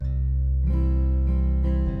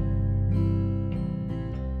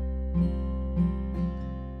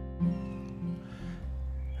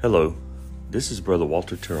Hello, this is Brother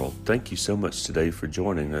Walter Terrell. Thank you so much today for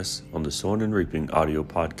joining us on the Sowing and Reaping audio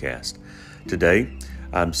podcast. Today,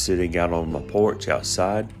 I'm sitting out on my porch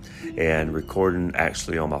outside and recording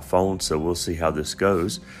actually on my phone, so we'll see how this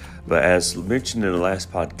goes. But as mentioned in the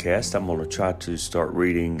last podcast, I'm going to try to start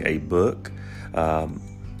reading a book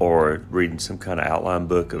or reading some kind of outline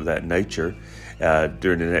book of that nature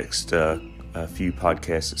during the next few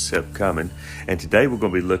podcasts that's upcoming. And today we're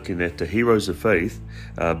going to be looking at the Heroes of Faith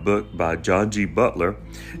book by John G. Butler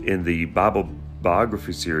in the Bible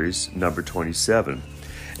biography series number 27.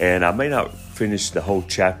 And I may not finish the whole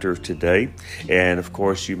chapter today. And of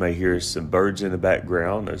course, you may hear some birds in the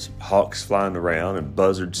background. There's hawks flying around and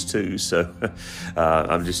buzzards too. So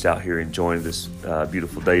I'm just out here enjoying this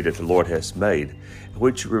beautiful day that the Lord has made,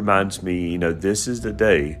 which reminds me, this is the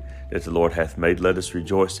day that the Lord hath made. Let us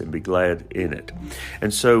rejoice and be glad in it.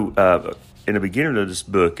 And so in the beginning of this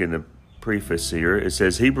book, in the preface here, it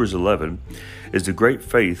says Hebrews 11 is the great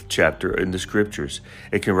faith chapter in the scriptures.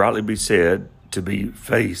 It can rightly be said to be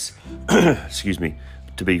Faith's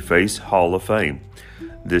Hall of Fame.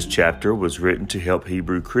 This chapter was written to help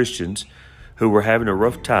Hebrew Christians who were having a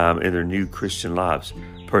rough time in their new Christian lives.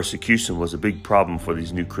 Persecution was a big problem for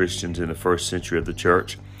these new Christians in the first century of the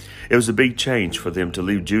church. It was a big change for them to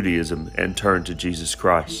leave Judaism and turn to Jesus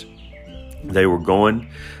Christ. They were going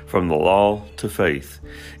from the law to faith.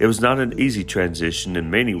 It was not an easy transition, and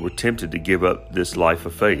many were tempted to give up this life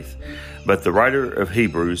of faith. But the writer of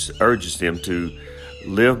Hebrews urges them to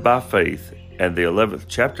live by faith, and the 11th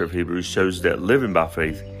chapter of Hebrews shows that living by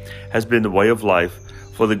faith has been the way of life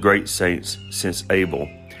for the great saints since Abel.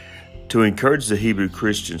 To encourage the Hebrew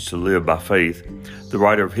Christians to live by faith, the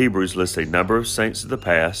writer of Hebrews lists a number of saints of the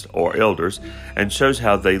past, or elders, and shows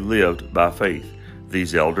how they lived by faith.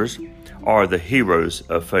 These elders are the heroes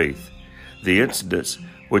of faith. The incidents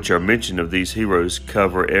which are mentioned of these heroes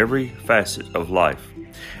cover every facet of life,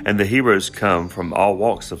 and the heroes come from all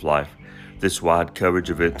walks of life. This wide coverage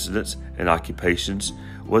of incidents and occupations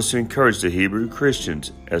was to encourage the Hebrew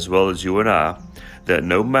Christians, as well as you and I, that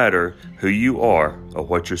no matter who you are or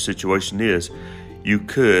what your situation is, you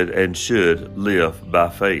could and should live by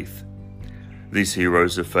faith. These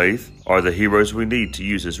heroes of faith are the heroes we need to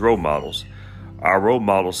use as role models. Our role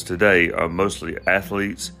models today are mostly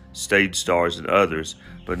athletes, stage stars, and others,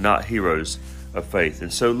 but not heroes of faith.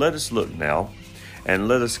 And so let us look now and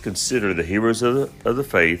let us consider the heroes of the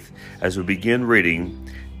faith as we begin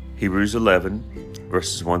reading Hebrews 11,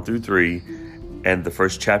 verses 1 through 3. And the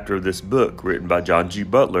first chapter of this book, written by John G.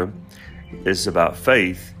 Butler, is about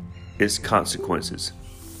faith, its consequences.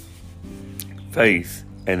 Faith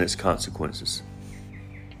and its consequences.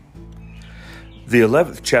 The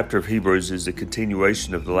 11th chapter of Hebrews is the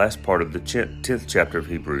continuation of the last part of the 10th chapter of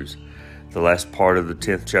Hebrews. The last part of the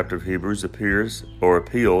 10th chapter of Hebrews appeals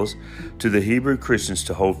to the Hebrew Christians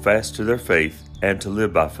to hold fast to their faith and to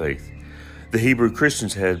live by faith. The Hebrew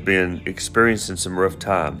Christians had been experiencing some rough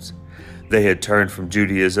times. They had turned from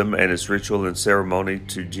Judaism and its ritual and ceremony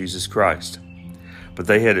to Jesus Christ. But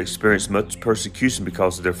they had experienced much persecution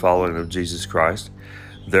because of their following of Jesus Christ.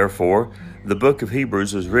 Therefore, the book of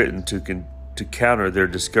Hebrews was written to counter their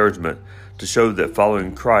discouragement, to show that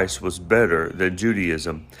following Christ was better than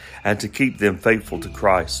Judaism, and to keep them faithful to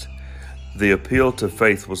Christ. The appeal to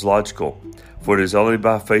faith was logical, for it is only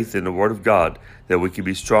by faith in the Word of God that we can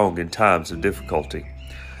be strong in times of difficulty.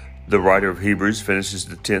 The writer of Hebrews finishes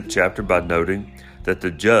the 10th chapter by noting that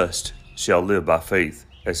the just shall live by faith,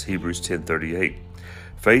 as Hebrews 10:38.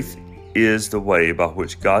 Faith is the way by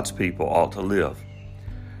which God's people ought to live.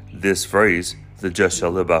 This phrase, the just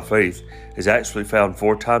shall live by faith, is actually found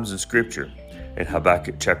 4 times in Scripture: in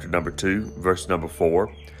Habakkuk chapter number 2, verse number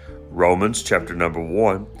 4, Romans chapter number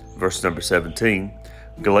 1, verse number 17,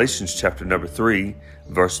 Galatians chapter number 3,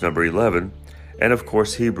 verse number 11, and of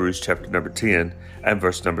course Hebrews chapter number 10 and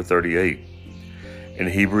verse number 38. In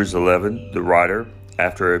Hebrews 11, the writer,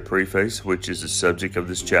 after a preface, which is the subject of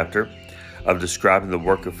this chapter, of describing the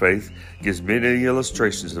work of faith, gives many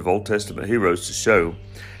illustrations of Old Testament heroes to show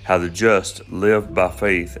how the just live by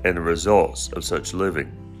faith and the results of such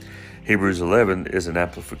living. Hebrews 11 is an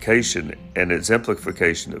amplification and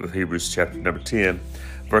exemplification of Hebrews chapter number 10,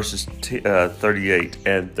 verses 38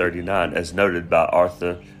 and 39, as noted by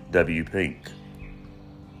Arthur W. Pink.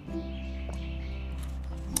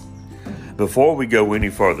 Before we go any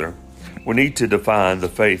further, we need to define the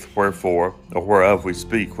faith wherefore or whereof we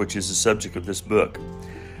speak, which is the subject of this book.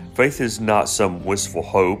 Faith is not some wistful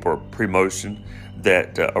hope or premonition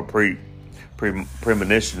that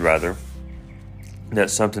that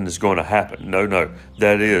something is going to happen. No.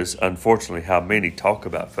 That is, unfortunately, how many talk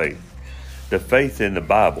about faith. The faith in the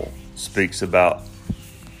Bible speaks about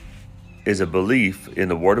is a belief in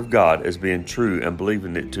the Word of God as being true and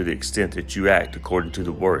believing it to the extent that you act according to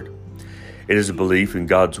the Word. It is a belief in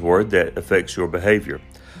God's Word that affects your behavior.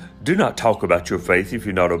 Do not talk about your faith if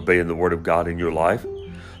you're not obeying the Word of God in your life.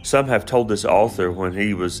 Some have told this author when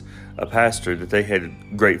he was a pastor that they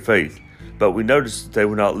had great faith, but we noticed that they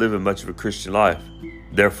were not living much of a Christian life.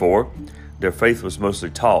 Therefore, their faith was mostly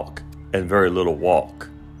talk and very little walk.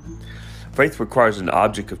 Faith requires an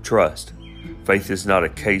object of trust. Faith is not a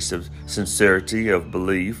case of sincerity of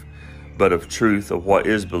belief, but of truth of what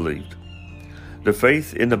is believed. The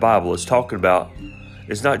faith in the Bible is talking about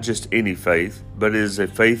is not just any faith, but it is a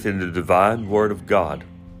faith in the divine Word of God.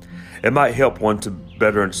 It might help one to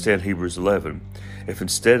better understand Hebrews 11 if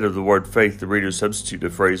instead of the word faith, the reader substitute the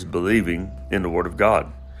phrase believing in the Word of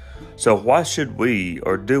God. So why should we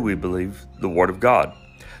or do we believe the Word of God?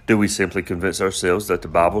 Do we simply convince ourselves that the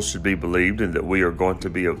Bible should be believed and that we are going to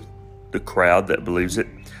be of the crowd that believes it?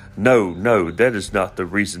 No, that is not the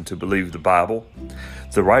reason to believe the Bible.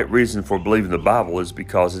 The right reason for believing the Bible is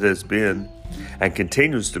because it has been and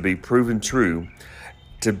continues to be proven true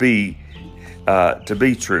to be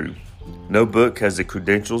true. No book has the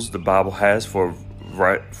credentials the Bible has for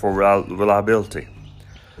reliability.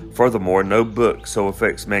 Furthermore, no book so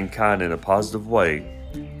affects mankind in a positive way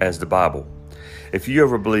as the Bible. If you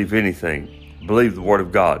ever believe anything, believe the Word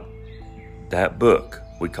of God. That book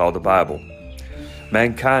we call the Bible.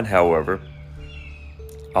 Mankind, however,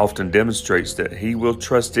 often demonstrates that he will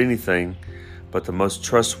trust anything but the most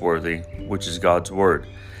trustworthy, which is God's Word.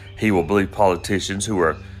 He will believe politicians who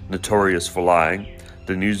are notorious for lying,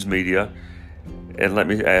 the news media, and let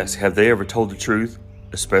me ask, have they ever told the truth,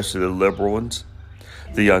 especially the liberal ones?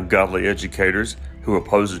 The ungodly educators who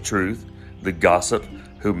oppose the truth, the gossip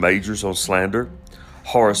who majors on slander,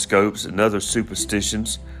 horoscopes and other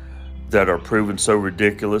superstitions that are proven so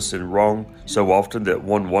ridiculous and wrong so often that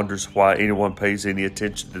one wonders why anyone pays any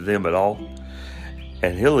attention to them at all.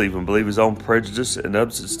 And he'll even believe his own prejudice and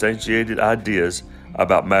unsubstantiated ideas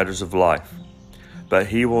about matters of life. But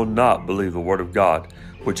he will not believe the Word of God,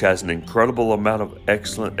 which has an incredible amount of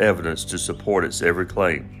excellent evidence to support its every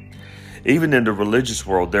claim. Even in the religious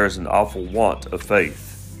world, there is an awful want of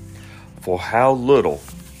faith. For how little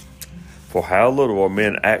are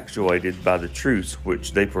men actuated by the truths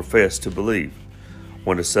which they profess to believe?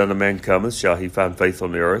 When the Son of Man cometh, shall he find faith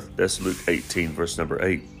on the earth? That's Luke 18, verse number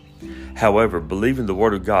 8. However, believing the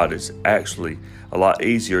Word of God is actually a lot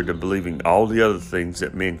easier than believing all the other things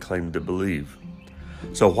that men claim to believe.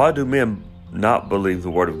 So why do men not believe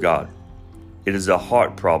the Word of God? It is a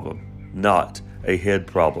heart problem, not a head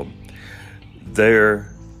problem.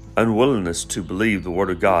 Their unwillingness to believe the Word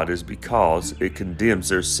of God is because it condemns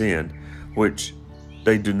their sin, which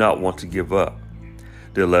they do not want to give up.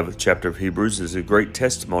 The 11th chapter of Hebrews is a great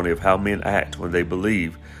testimony of how men act when they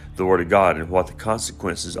believe the Word of God and what the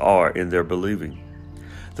consequences are in their believing.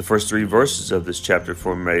 The first 3 verses of this chapter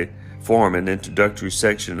form an introductory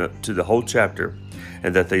section to the whole chapter,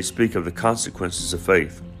 and that they speak of the consequences of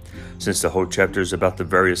faith. Since the whole chapter is about the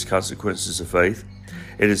various consequences of faith,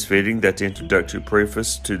 it is fitting that the introductory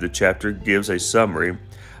preface to the chapter gives a summary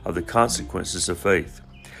of the consequences of faith.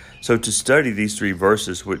 So to study these 3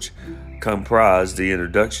 verses, which comprise the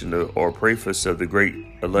introduction or preface of the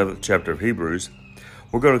great 11th chapter of Hebrews,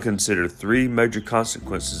 we're going to consider 3 major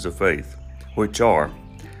consequences of faith, which are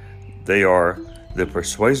the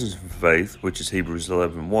persuasion from faith, which is Hebrews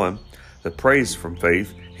 11:1, the praise from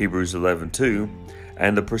faith, Hebrews 11:2,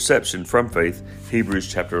 and the perception from faith,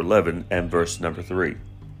 Hebrews chapter 11 and verse number 3.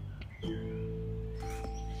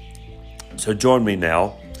 So join me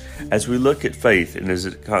now as we look at faith and its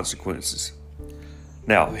consequences.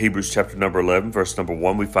 Now, Hebrews chapter number 11, verse number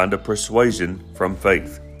 1, we find a persuasion from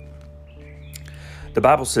faith. The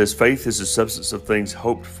Bible says faith is the substance of things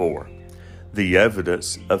hoped for, the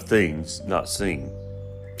evidence of things not seen.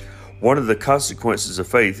 One of the consequences of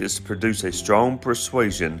faith is to produce a strong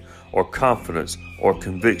persuasion or confidence or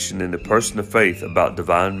conviction in the person of faith about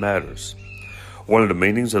divine matters. One of the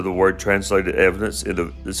meanings of the word translated evidence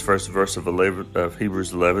in this first verse of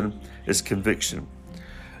Hebrews 11 is conviction.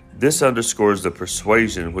 This underscores the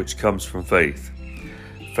persuasion which comes from faith.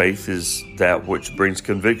 Faith is that which brings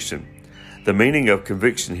conviction. The meaning of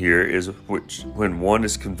conviction here is when one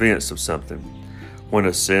is convinced of something. When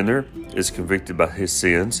a sinner is convicted by his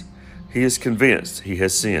sins, he is convinced he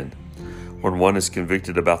has sinned. When one is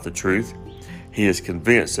convicted about the truth, he is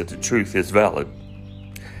convinced that the truth is valid.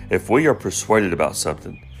 If we are persuaded about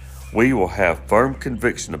something, we will have firm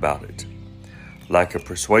conviction about it. Lack of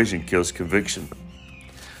persuasion kills conviction.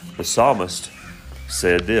 The psalmist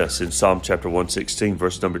said this in Psalm chapter 116,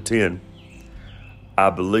 verse number 10, I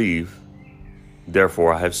believe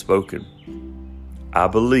therefore I have spoken. I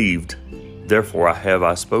believed, therefore have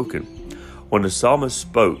I spoken. When the psalmist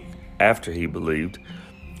spoke after he believed,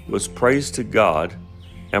 was praise to God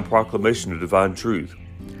and proclamation of divine truth.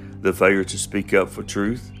 The failure to speak up for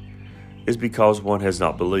truth is because one has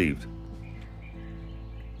not believed.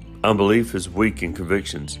 Unbelief is weak in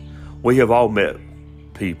convictions. We have all met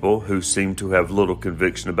people who seem to have little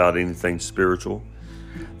conviction about anything spiritual.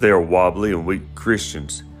 They are wobbly and weak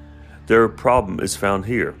Christians. Their problem is found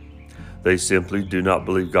here. They simply do not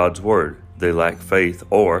believe God's word. They lack faith,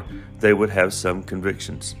 or they would have some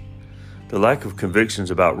convictions. The lack of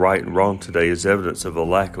convictions about right and wrong today is evidence of a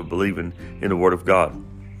lack of believing in the Word of God.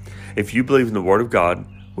 If you believe in the Word of God,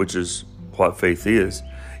 which is what faith is,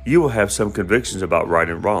 you will have some convictions about right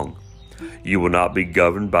and wrong. You will not be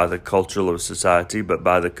governed by the culture of society, but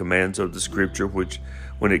by the commands of the Scripture, which,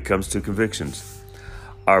 when it comes to convictions.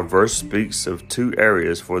 Our verse speaks of two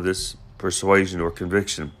areas for this persuasion or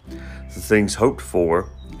conviction: the things hoped for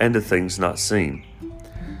and the things not seen.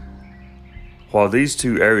 While these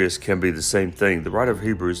two areas can be the same thing, the writer of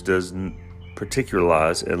Hebrews doesn't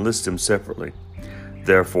particularize and list them separately.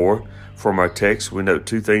 Therefore, from our text, we note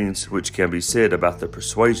two things which can be said about the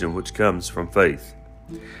persuasion which comes from faith.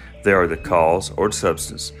 They are the cause or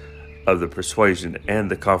substance of the persuasion and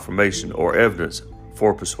the confirmation or evidence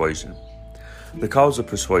for persuasion. The cause of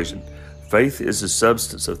persuasion. Faith is the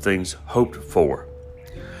substance of things hoped for.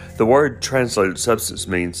 The word translated substance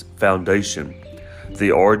means foundation.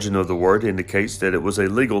 The origin of the word indicates that it was a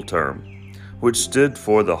legal term, which stood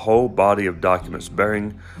for the whole body of documents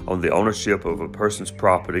bearing on the ownership of a person's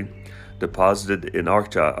property, deposited in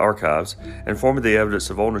archives, and forming the evidence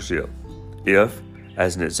of ownership. If,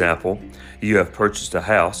 as an example, you have purchased a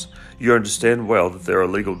house, you understand well that there are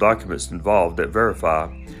legal documents involved that verify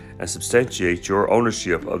and substantiate your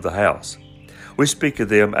ownership of the house. We speak of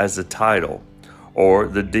them as the title or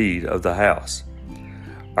the deed of the house.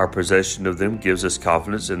 Our possession of them gives us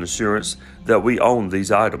confidence and assurance that we own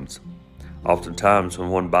these items. Oftentimes, when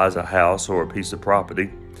one buys a house or a piece of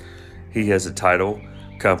property, he has a title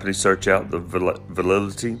company search out the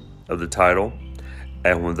validity of the title,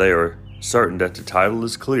 and when they are certain that the title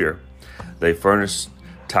is clear, they furnish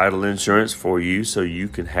title insurance for you so you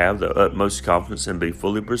can have the utmost confidence and be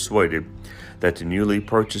fully persuaded that the newly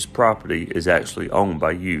purchased property is actually owned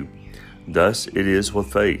by you. Thus, it is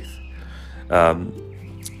with faith.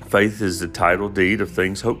 Faith is the title deed of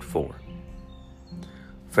things hoped for.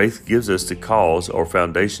 Faith gives us the cause or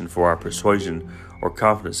foundation for our persuasion or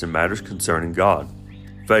confidence in matters concerning God.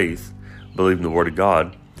 Faith, believing the Word of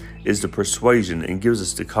God, is the persuasion and gives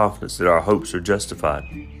us the confidence that our hopes are justified.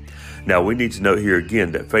 Now, we need to note here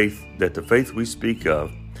again that the faith we speak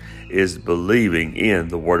of is believing in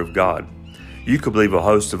the Word of God. You could believe a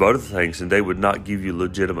host of other things and they would not give you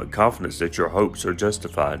legitimate confidence that your hopes are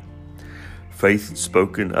justified. Faith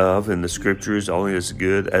spoken of in the Scripture is only as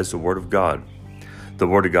good as the Word of God. The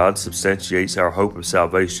Word of God substantiates our hope of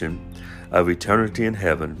salvation, of eternity in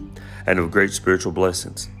heaven, and of great spiritual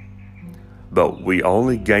blessings. But we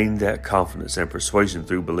only gain that confidence and persuasion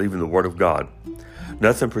through believing the Word of God.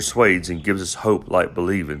 Nothing persuades and gives us hope like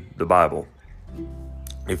believing the Bible.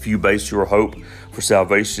 If you base your hope for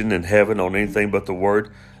salvation in heaven on anything but the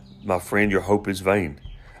Word, my friend, your hope is vain.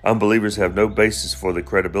 Unbelievers have no basis for the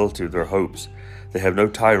credibility of their hopes. They have no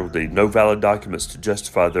title deed, no valid documents to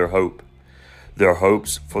justify their hope. Their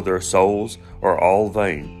hopes for their souls are all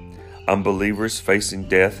vain. Unbelievers facing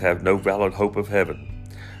death have no valid hope of heaven,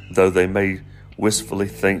 though they may wistfully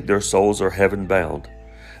think their souls are heaven-bound.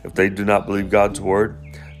 If they do not believe God's word,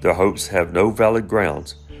 their hopes have no valid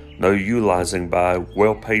grounds. No utilizing by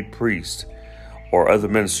well-paid priests or other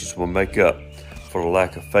ministers will make up for the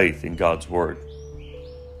lack of faith in God's word.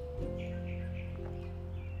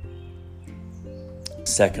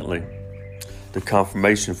 Secondly, the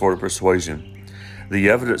confirmation for the persuasion, the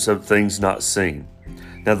evidence of things not seen.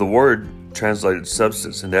 Now, the word translated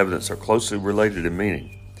substance and evidence are closely related in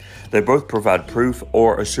meaning. They both provide proof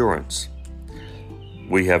or assurance.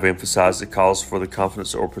 We have emphasized the cause for the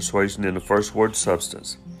confidence or persuasion in the first word,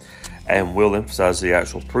 substance, and we'll emphasize the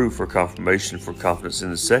actual proof or confirmation for confidence in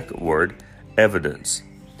the second word, evidence.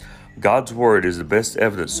 God's word is the best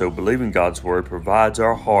evidence, so believing God's word provides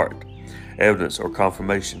our heart evidence or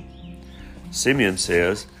confirmation. Simeon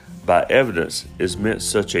says, by evidence is meant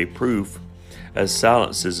such a proof as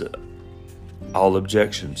silences all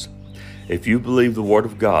objections. If you believe the word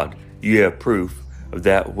of God, you have proof of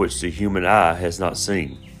that which the human eye has not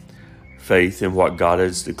seen. Faith in what God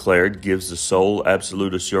has declared gives the soul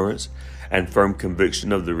absolute assurance and firm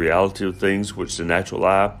conviction of the reality of things which the natural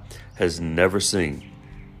eye has never seen.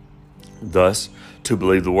 Thus, to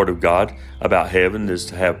believe the Word of God about heaven is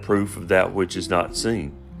to have proof of that which is not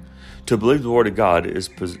seen. To believe the Word of God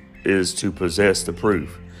is to possess the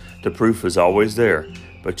proof. The proof is always there,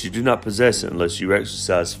 but you do not possess it unless you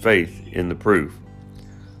exercise faith in the proof.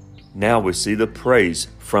 Now we see the praise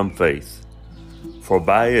from faith. For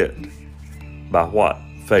by it, by what?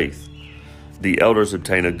 Faith. The elders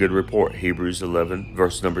obtain a good report. Hebrews 11,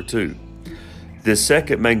 verse number 2. This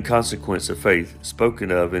second main consequence of faith,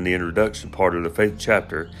 spoken of in the introduction part of the faith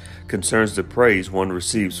chapter, concerns the praise one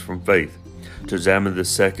receives from faith. To examine the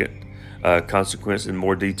second consequence in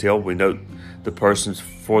more detail, we note the persons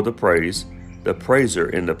for the praise, the praiser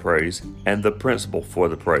in the praise, and the principle for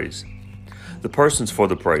the praise. The persons for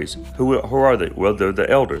the praise, who are they? Well, they're the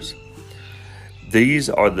elders. These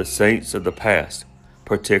are the saints of the past,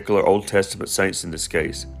 particular Old Testament saints in this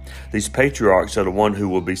case. These patriarchs are the one who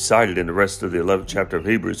will be cited in the rest of the 11th chapter of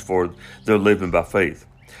Hebrews for their living by faith.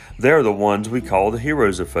 They are the ones we call the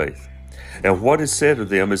heroes of faith. And what is said of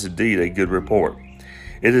them is indeed a good report.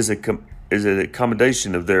 It is a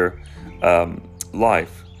commendation of their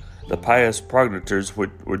life. The pious progenitors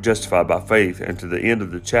were justified by faith, and to the end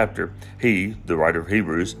of the chapter, he, the writer of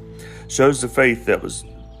Hebrews, shows the faith that was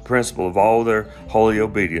principle of all their holy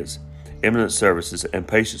obedience, eminent services, and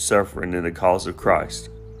patient suffering in the cause of Christ,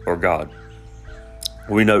 or God.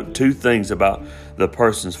 We note two things about the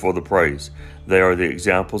persons for the praise. They are the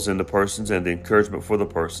examples in the persons and the encouragement for the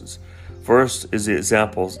persons. First is the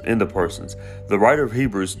examples in the persons. The writer of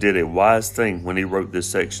Hebrews did a wise thing when he wrote this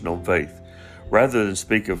section on faith. Rather than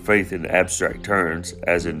speak of faith in abstract terms,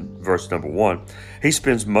 as in verse number 1, he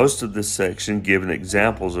spends most of this section giving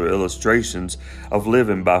examples or illustrations of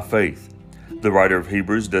living by faith. The writer of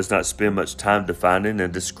Hebrews does not spend much time defining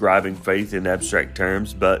and describing faith in abstract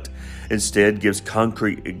terms, but instead gives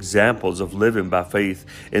concrete examples of living by faith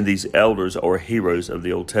in these elders or heroes of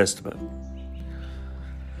the Old Testament.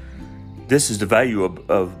 This is the value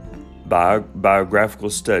of biographical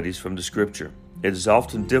studies from the Scripture. It is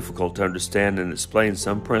often difficult to understand and explain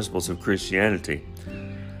some principles of Christianity,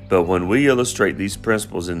 but when we illustrate these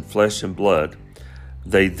principles in flesh and blood,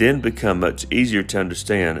 they then become much easier to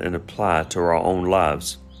understand and apply to our own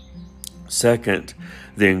lives. Second,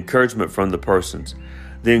 the encouragement from the persons.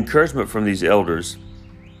 The encouragement from these elders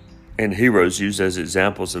and heroes used as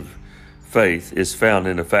examples of faith is found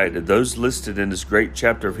in the fact that those listed in this great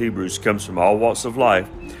chapter of Hebrews comes from all walks of life,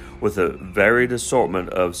 with a varied assortment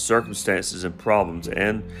of circumstances and problems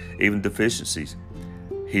and even deficiencies.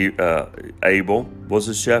 Abel was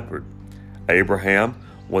a shepherd. Abraham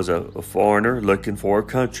was a foreigner looking for a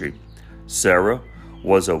country. Sarah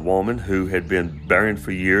was a woman who had been barren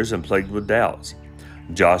for years and plagued with doubts.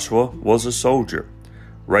 Joshua was a soldier.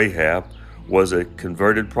 Rahab was a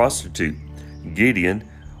converted prostitute. Gideon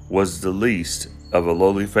was the least of a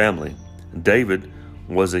lowly family. David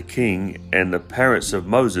was a king, and the parents of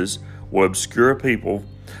Moses were obscure people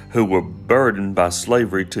who were burdened by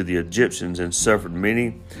slavery to the Egyptians and suffered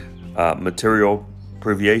many material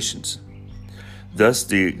privations. Thus,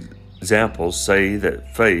 the examples say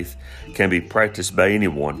that faith can be practiced by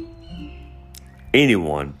anyone.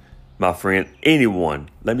 Anyone, my friend, anyone.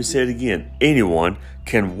 Let me say it again. Anyone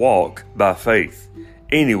can walk by faith.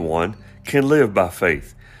 Anyone can live by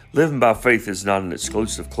faith. Living by faith is not an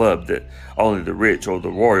exclusive club that only the rich or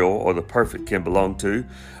the royal or the perfect can belong to,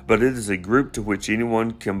 but it is a group to which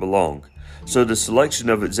anyone can belong. So the selection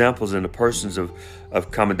of examples in the persons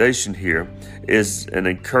of commendation here is an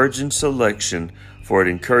encouraging selection, for it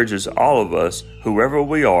encourages all of us, whoever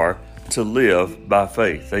we are, to live by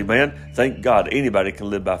faith. Amen? Thank God anybody can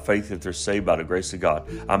live by faith if they're saved by the grace of God.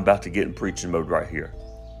 I'm about to get in preaching mode right here.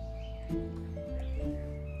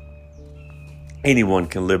 Anyone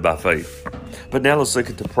can live by faith. But now let's look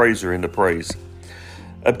at the praiser in the praise.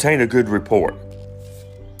 Obtain a good report.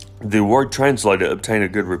 The word translated, obtain a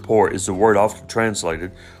good report, is the word often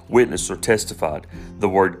translated, witness or testified. The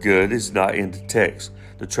word good is not in the text.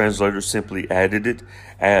 The translator simply added it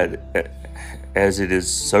as it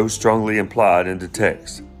is so strongly implied in the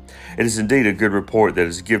text. It is indeed a good report that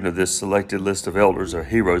is given of this selected list of elders or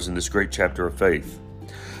heroes in this great chapter of faith.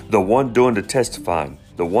 The one doing the testifying,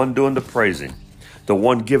 the one doing the praising, the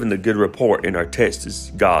one giving the good report in our text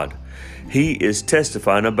is God. He is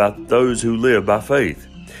testifying about those who live by faith.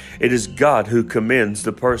 It is God who commends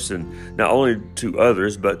the person, not only to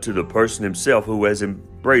others, but to the person himself who has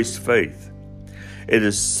embraced faith.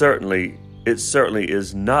 It certainly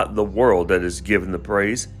is not the world that is given the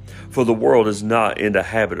praise, for the world is not in the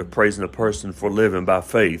habit of praising a person for living by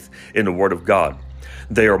faith in the Word of God.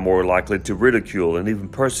 They are more likely to ridicule and even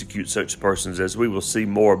persecute such persons, as we will see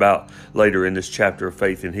more about later in this chapter of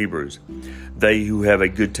faith in Hebrews. They who have a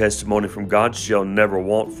good testimony from God shall never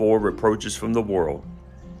want for reproaches from the world.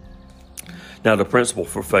 Now the principle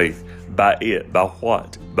for faith: by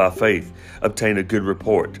what? By faith, obtain a good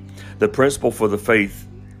report. The principle for the faith,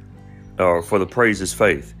 or for the praise, is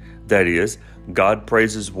faith. That is, God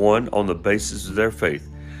praises one on the basis of their faith.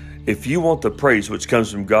 If you want the praise which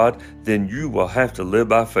comes from God, then you will have to live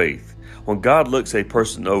by faith. When God looks a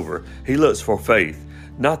person over, He looks for faith,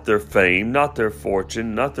 not their fame, not their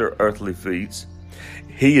fortune, not their earthly feats.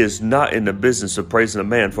 He is not in the business of praising a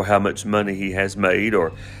man for how much money he has made,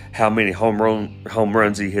 or how many home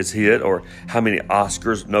runs he has hit, or how many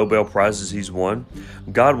Oscars, Nobel Prizes he's won.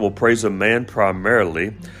 God will praise a man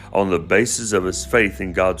primarily on the basis of his faith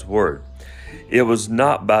in God's Word. It was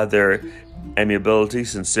not by their amiability,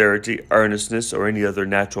 sincerity, earnestness, or any other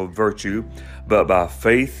natural virtue, but by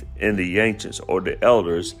faith in the ancients or the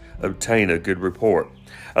elders obtain a good report.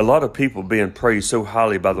 A lot of people being praised so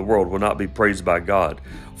highly by the world will not be praised by God,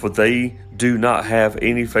 for they do not have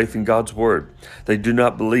any faith in God's Word. They do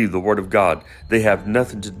not believe the Word of God. They have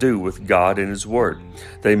nothing to do with God and His Word.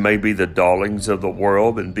 They may be the darlings of the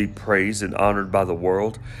world and be praised and honored by the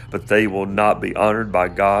world, but they will not be honored by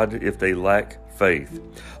God if they lack faith.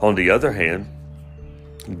 On the other hand,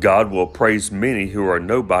 God will praise many who are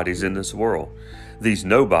nobodies in this world. These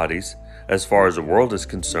nobodies, as far as the world is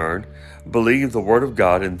concerned, believe the Word of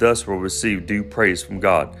God and thus will receive due praise from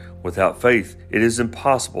God. Without faith, it is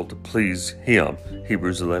impossible to please Him,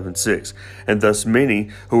 Hebrews 11:6. And thus many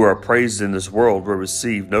who are praised in this world will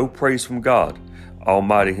receive no praise from God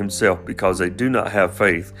Almighty Himself, because they do not have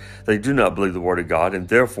faith, they do not believe the Word of God, and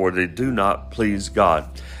therefore they do not please God.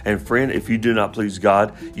 And friend, if you do not please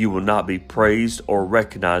God, you will not be praised or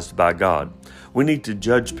recognized by God. We need to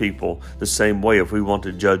judge people the same way if we want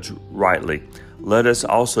to judge rightly. Let us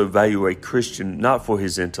also value a Christian not for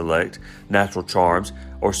his intellect, natural charms,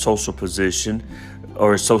 or social position,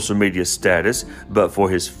 or his social media status, but for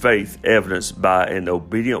his faith evidenced by an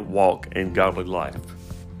obedient walk and godly life.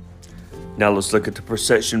 Now let's look at the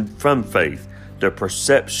perception from faith. The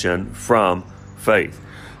perception from faith.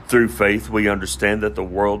 Through faith, we understand that the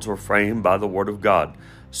worlds were framed by the Word of God,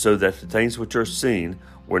 so that the things which are seen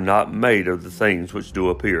were not made of the things which do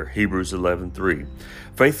appear. Hebrews 11:3.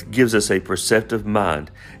 Faith gives us a perceptive mind,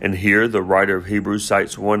 and here the writer of Hebrews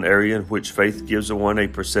cites one area in which faith gives one a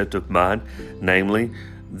perceptive mind, namely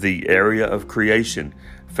the area of creation.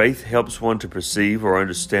 Faith helps one to perceive or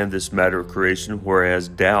understand this matter of creation, whereas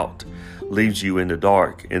doubt leaves you in the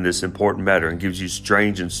dark in this important matter and gives you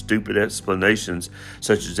strange and stupid explanations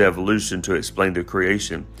such as evolution to explain the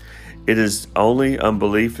creation. It is only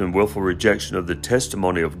unbelief and willful rejection of the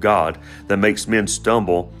testimony of God that makes men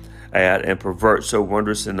stumble at and pervert so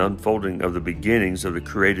wondrous an unfolding of the beginnings of the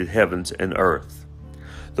created heavens and earth.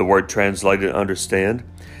 The word translated understand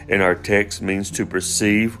in our text means to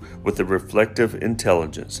perceive with a reflective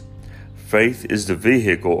intelligence. Faith is the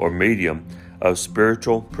vehicle or medium of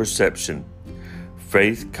spiritual perception.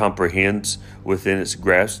 Faith comprehends within its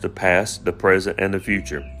grasp the past, the present, and the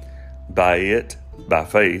future. By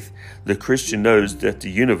faith, the Christian knows that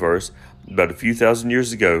the universe, about a few thousand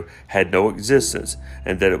years ago, had no existence,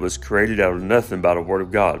 and that it was created out of nothing by the Word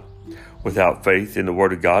of God. Without faith in the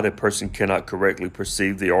Word of God, a person cannot correctly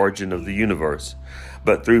perceive the origin of the universe.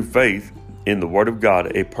 But through faith in the Word of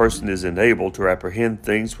God, a person is enabled to apprehend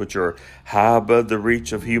things which are high above the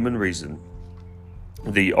reach of human reason.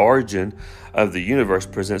 The origin of the universe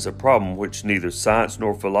presents a problem which neither science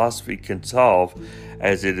nor philosophy can solve,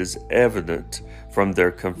 as it is evident from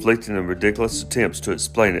their conflicting and ridiculous attempts to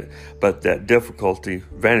explain it, but that difficulty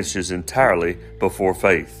vanishes entirely before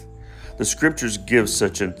faith. The Scriptures give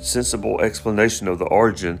such a sensible explanation of the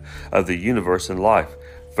origin of the universe and life.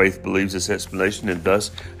 Faith believes this explanation and thus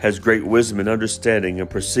has great wisdom in understanding and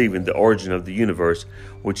perceiving the origin of the universe,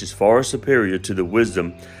 which is far superior to the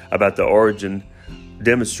wisdom about the origin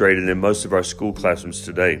demonstrated in most of our school classrooms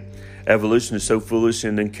today. Evolution is so foolish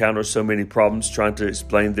and encounters so many problems trying to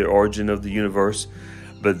explain the origin of the universe,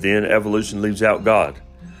 but then evolution leaves out God.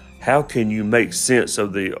 How can you make sense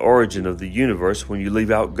of the origin of the universe when you leave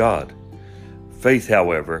out God? Faith,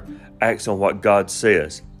 however, acts on what God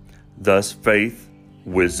says. Thus, faith,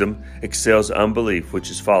 wisdom, excels unbelief, which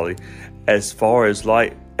is folly, as far as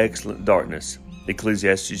light excellent darkness.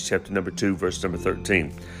 Ecclesiastes chapter number 2, verse number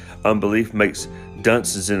 13. Unbelief makes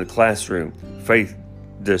dunces in the classroom. Faith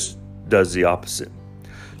does the opposite.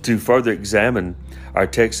 To further examine our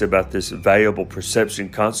text about this valuable perception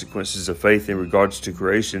consequences of faith in regards to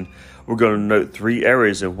creation, we're going to note 3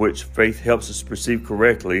 areas in which faith helps us perceive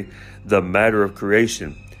correctly the matter of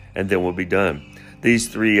creation, and then we'll be done. These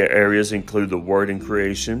 3 areas include the word in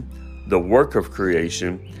creation, the work of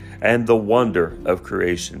creation, and the wonder of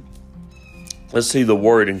creation. Let's see the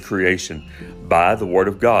word in creation. By the word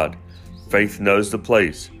of God. Faith knows the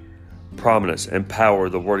place, prominence, and power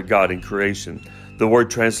of the word of God in creation. The word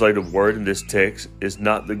translated word in this text is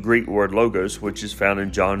not the Greek word logos, which is found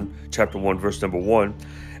in John chapter 1, verse number 1,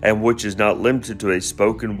 and which is not limited to a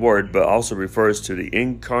spoken word, but also refers to the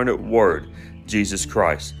incarnate word, Jesus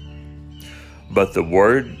Christ. But the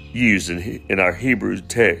word used in our Hebrew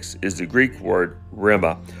text is the Greek word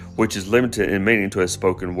rhema, which is limited in meaning to a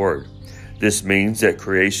spoken word. This means that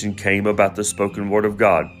creation came about the spoken word of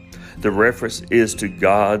God. The reference is to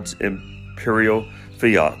God's imperial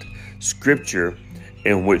fiat. Scripture,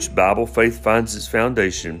 in which Bible faith finds its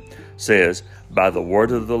foundation, says, "By the word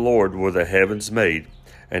of the Lord were the heavens made,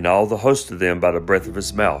 and all the host of them by the breath of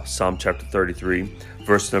his mouth." Psalm chapter 33,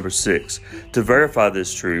 verse number 6. To verify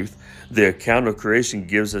this truth, the account of creation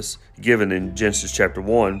given in Genesis chapter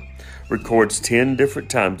 1 records 10 different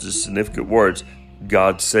times the significant words,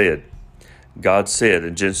 God said. God said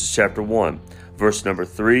in Genesis chapter 1, verse number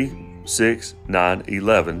 3, 6, 9,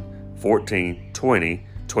 11, 14, 20,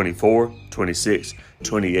 24, 26,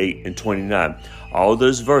 28, and 29. All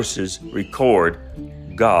those verses record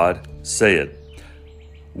God said.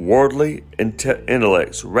 Worldly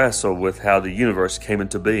intellects wrestle with how the universe came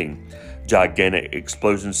into being. Gigantic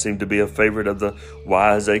explosions seem to be a favorite of the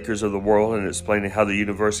wiseacres of the world in explaining how the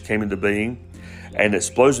universe came into being. An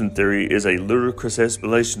explosion theory is a ludicrous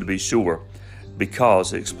explanation, to be sure,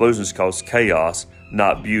 because explosions cause chaos,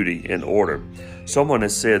 not beauty and order. Someone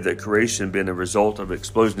has said that creation being a result of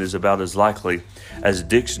explosion is about as likely as a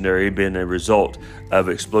dictionary being a result of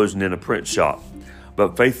explosion in a print shop.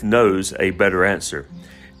 But faith knows a better answer.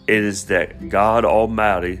 It is that God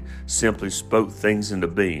Almighty simply spoke things into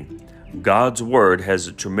being. God's word has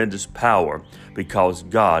a tremendous power because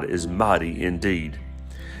God is mighty indeed.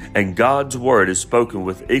 And God's word is spoken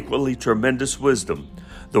with equally tremendous wisdom.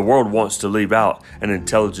 The world wants to leave out an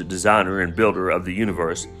intelligent designer and builder of the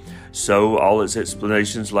universe, so all its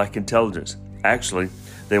explanations lack intelligence. Actually,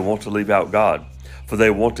 they want to leave out God, for they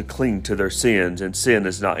want to cling to their sins, and sin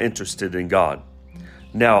is not interested in God.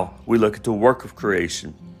 Now we look at the work of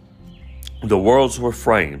creation. The worlds were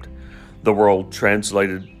framed. The word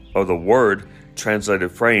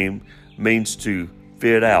translated frame means to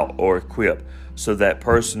fit out or equip, so that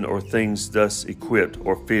person or things thus equipped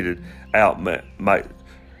or fitted out might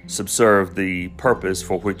subserve the purpose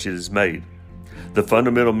for which it is made. The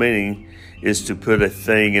fundamental meaning is to put a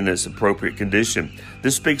thing in its appropriate condition.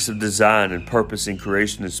 This speaks of design and purpose in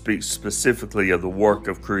creation and speaks specifically of the work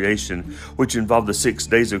of creation, which involved the 6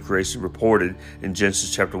 days of creation reported in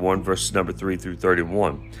Genesis chapter 1, verses number 3 through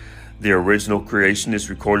 31. The original creation is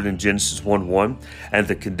recorded in Genesis 1:1, and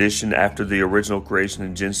the condition after the original creation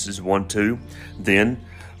in Genesis 1:2. Then,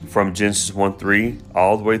 from Genesis 1:3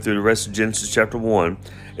 all the way through the rest of Genesis chapter 1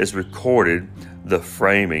 is recorded the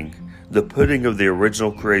framing, the putting of the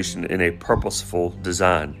original creation in a purposeful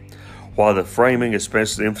design. While the framing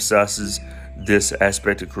especially emphasizes this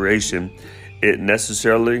aspect of creation, it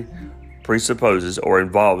necessarily presupposes or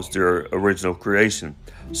involves their original creation,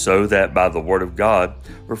 so that by the word of God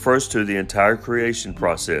refers to the entire creation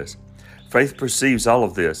process. Faith perceives all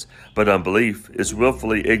of this, but unbelief is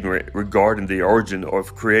willfully ignorant regarding the origin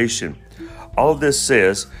of creation. All of this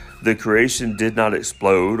says the creation did not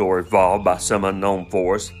explode or evolve by some unknown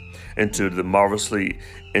force into the marvelously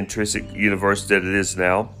intrinsic universe that it is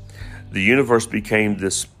now. The universe became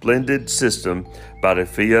this splendid system by the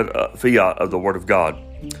fiat of the Word of God.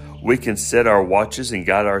 We can set our watches and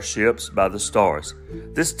guide our ships by the stars.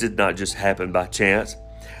 This did not just happen by chance,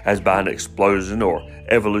 as by an explosion or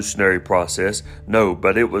evolutionary process. No,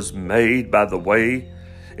 but it was made that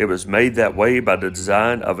way by the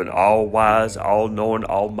design of an all-wise, all-knowing,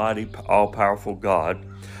 almighty, all-powerful God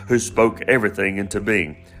who spoke everything into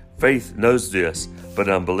being. Faith knows this, but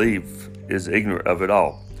unbelief is ignorant of it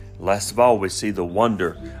all. Last of all, we see the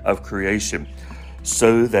wonder of creation,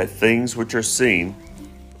 so that things which are seen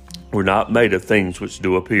were not made of things which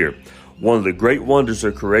do appear. One of the great wonders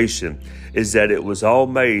of creation is that it was all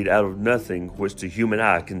made out of nothing which the human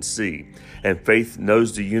eye can see, and faith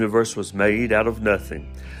knows the universe was made out of nothing.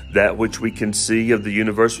 That which we can see of the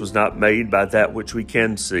universe was not made by that which we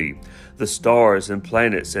can see. The stars and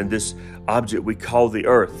planets and this object we call the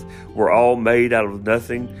earth were all made out of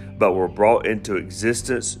nothing, but were brought into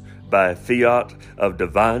existence by a fiat of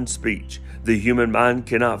divine speech. The human mind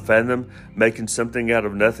cannot fathom making something out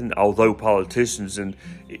of nothing, although politicians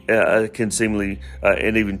can seemingly,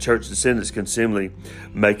 and even church descendants can seemingly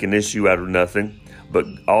make an issue out of nothing. But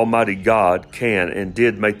Almighty God can and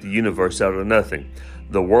did make the universe out of nothing.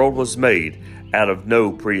 The world was made out of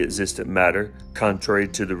no pre-existent matter, contrary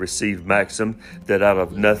to the received maxim that out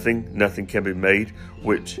of nothing, nothing can be made,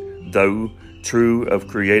 which, though true of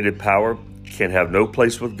created power, can have no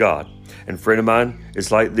place with God. And friend of mine,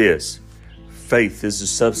 it's like this. Faith is the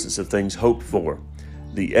substance of things hoped for,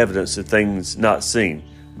 the evidence of things not seen.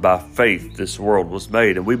 By faith, this world was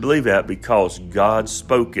made. And we believe that because God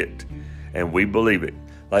spoke it, and we believe it.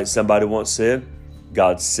 Like somebody once said,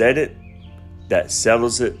 God said it, that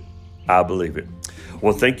settles it, I believe it.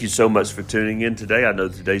 Well, thank you so much for tuning in today. I know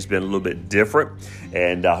today's been a little bit different,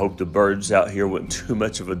 and I hope the birds out here weren't too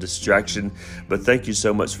much of a distraction. But thank you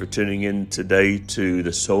so much for tuning in today to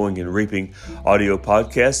the Sowing and Reaping audio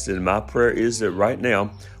podcast. And my prayer is that right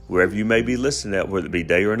now, wherever you may be listening at, whether it be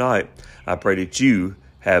day or night, I pray that you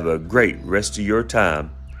have a great rest of your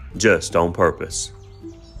time just on purpose.